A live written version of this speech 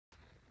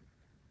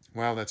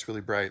Wow, that's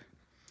really bright.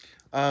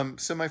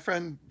 So my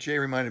friend Jay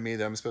reminded me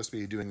that I'm supposed to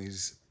be doing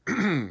these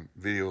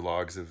video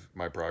logs of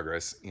my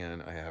progress,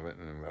 and I haven't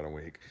in about a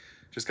week.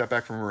 Just got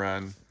back from a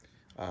run.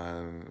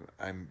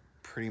 I'm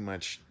pretty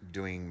much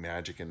doing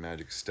magic and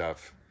magic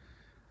stuff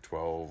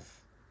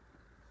 12,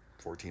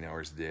 14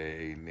 hours a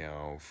day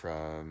now,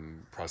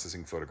 from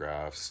processing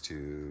photographs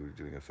to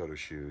doing a photo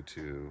shoot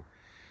to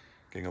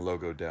getting a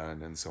logo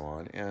done and so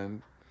on.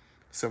 And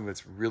some of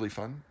it's really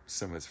fun,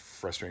 some of it's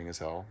frustrating as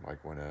hell,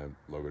 like when a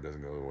logo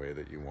doesn't go the way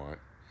that you want.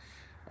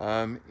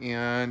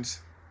 And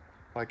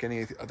like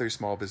any other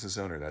small business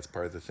owner, that's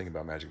part of the thing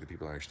about magic that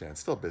people don't understand.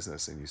 It's still a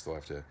business, and you still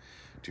have to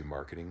do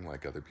marketing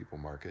like other people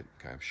market,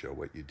 kind of show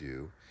what you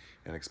do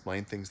and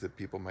explain things that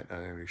people might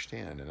not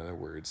understand. In other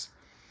words,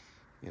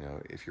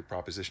 if you're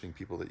propositioning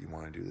people that you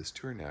want to do this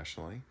tour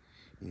nationally,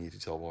 you need to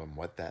tell them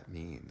what that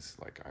means.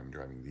 Like, I'm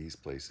driving these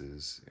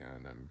places,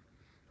 and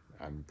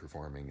I'm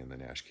performing, and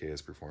then Ash K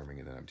is performing,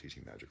 and then I'm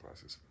teaching magic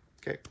classes.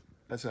 Okay,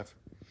 that's enough.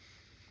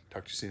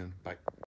 Talk to you soon. Bye.